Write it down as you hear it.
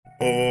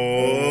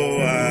Oh,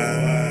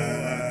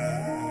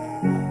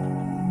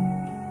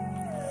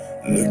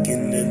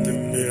 looking in the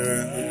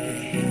mirror.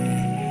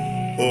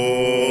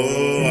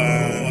 Oh,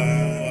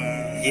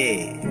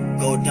 Yeah,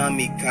 go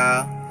dummy,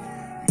 Kyle.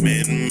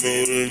 man, I'm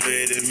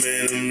motivated,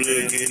 man, I'm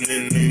looking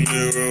in the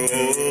mirror.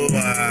 Oh,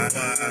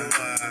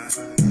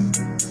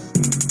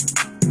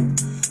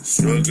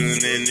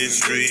 struggling in the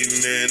street,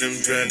 man, I'm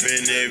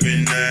trapping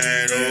every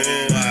night.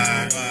 Oh,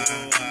 I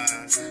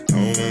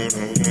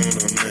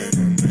wanna, man,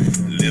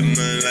 live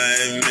my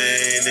life,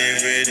 man,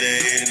 every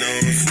day, no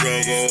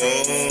struggle.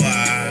 Oh,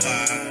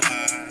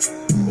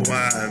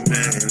 why,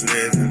 man,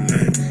 living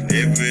like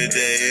every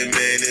day,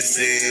 man, it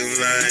seems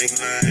like,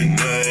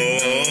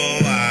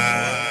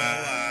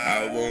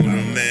 I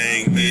wanna,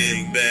 man,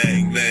 get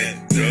back,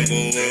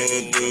 struggle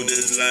all through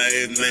this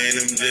life, man,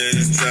 I'm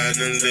just trying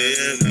to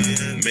live,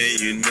 man,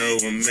 you know,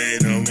 man,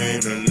 I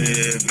wanna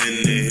live in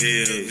the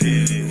hills,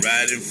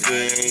 riding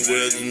foreign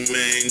wheels,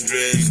 man,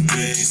 dressed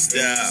Gucci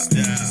style,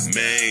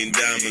 man,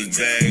 diamonds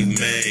back,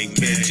 man,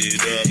 catch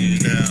it up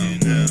now,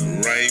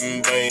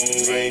 rainbow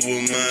over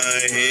my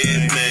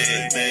head,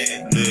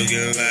 man,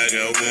 looking like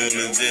I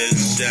wanna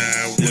just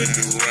shine with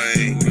the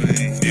rain,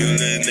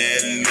 feeling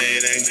that,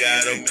 man, I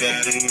got a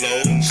couple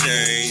low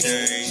chains,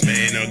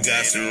 man, I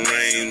got some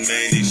rain,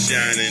 man, it's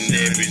shining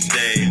every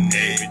day,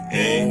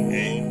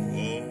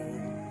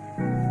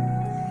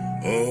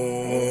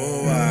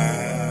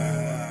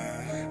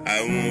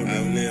 I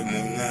wanna live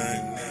my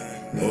life,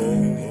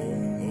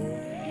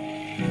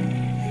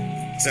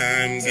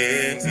 time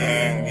gets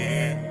hard,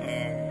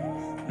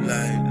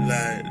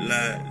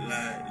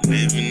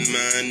 living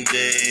my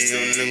day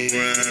on the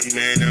grind,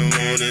 man, I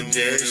wanna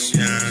just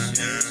shine,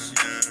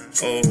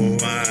 I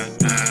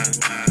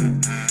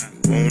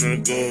wanna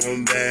go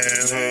back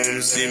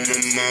home, see my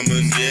mama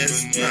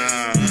just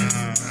smile,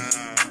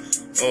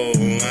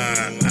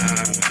 I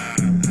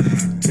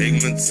take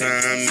my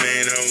time,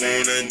 man, I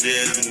wanna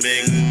just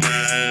make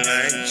my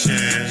life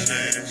shine,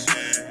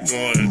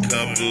 more a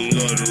couple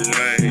of the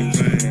rain,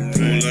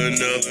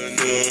 pulling up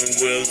on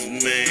wheels,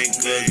 man,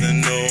 cause I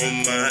know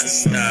my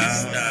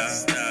style,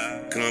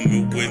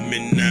 coming with me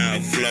now,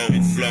 flow,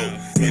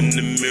 in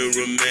the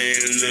mirror, man,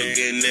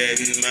 looking at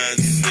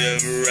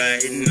myself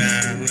right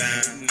now,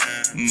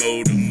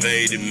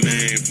 motivated,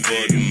 man,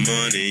 for the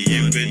money,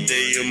 every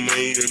day I'm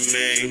hungry,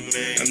 man,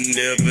 I'm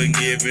never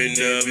giving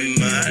up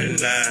my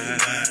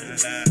life,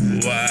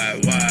 why,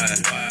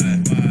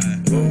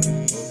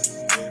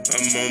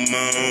 I'm on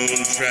my own,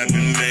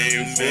 trapping,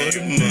 man, for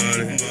the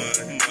money,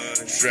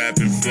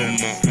 trapping for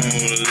my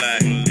own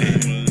life,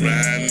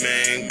 grind,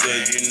 man,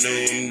 cause you know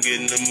I'm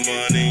getting the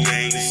money,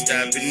 ain't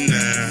stopping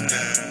now,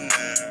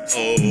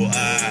 I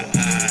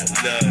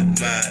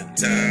love my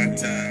time,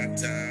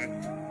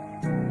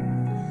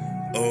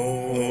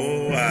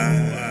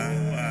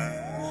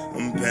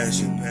 I'm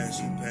passion,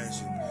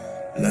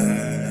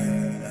 life,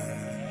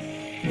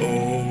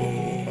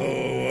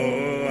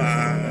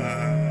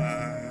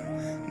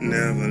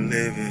 never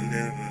living,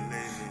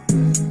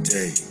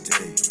 day,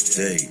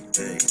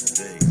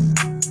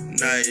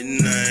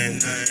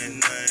 night,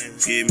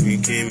 keep me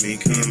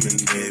coming,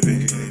 baby,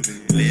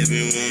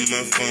 living on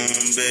my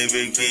phone,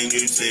 baby, can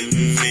you send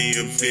me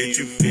a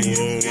picture for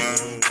a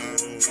while,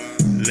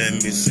 let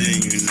me see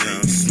you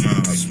now,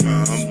 smile,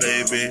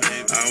 baby,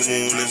 I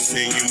wanna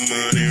send you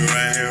money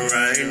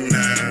right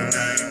now,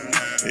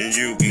 and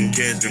you can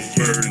catch the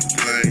first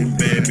plane,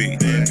 baby,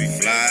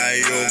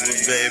 fly over,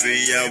 baby,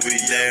 I'll be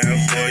there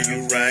for you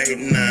right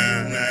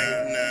now,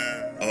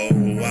 I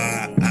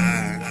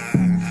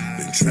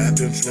been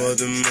trapping for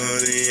the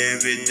money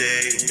every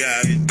day,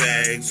 got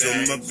bags on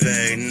my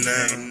back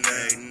now,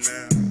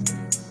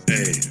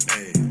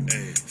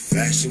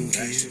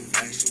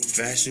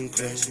 fashion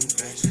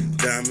clothes,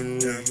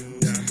 diamond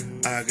rings,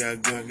 I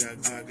got go,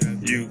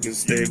 you can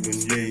stay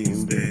with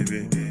me,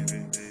 baby,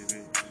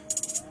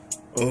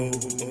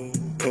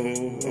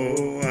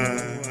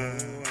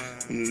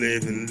 I'm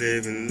living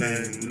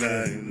life,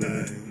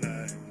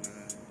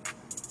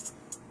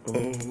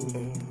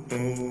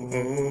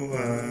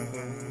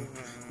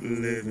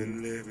 I'm living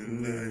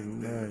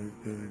life,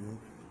 baby.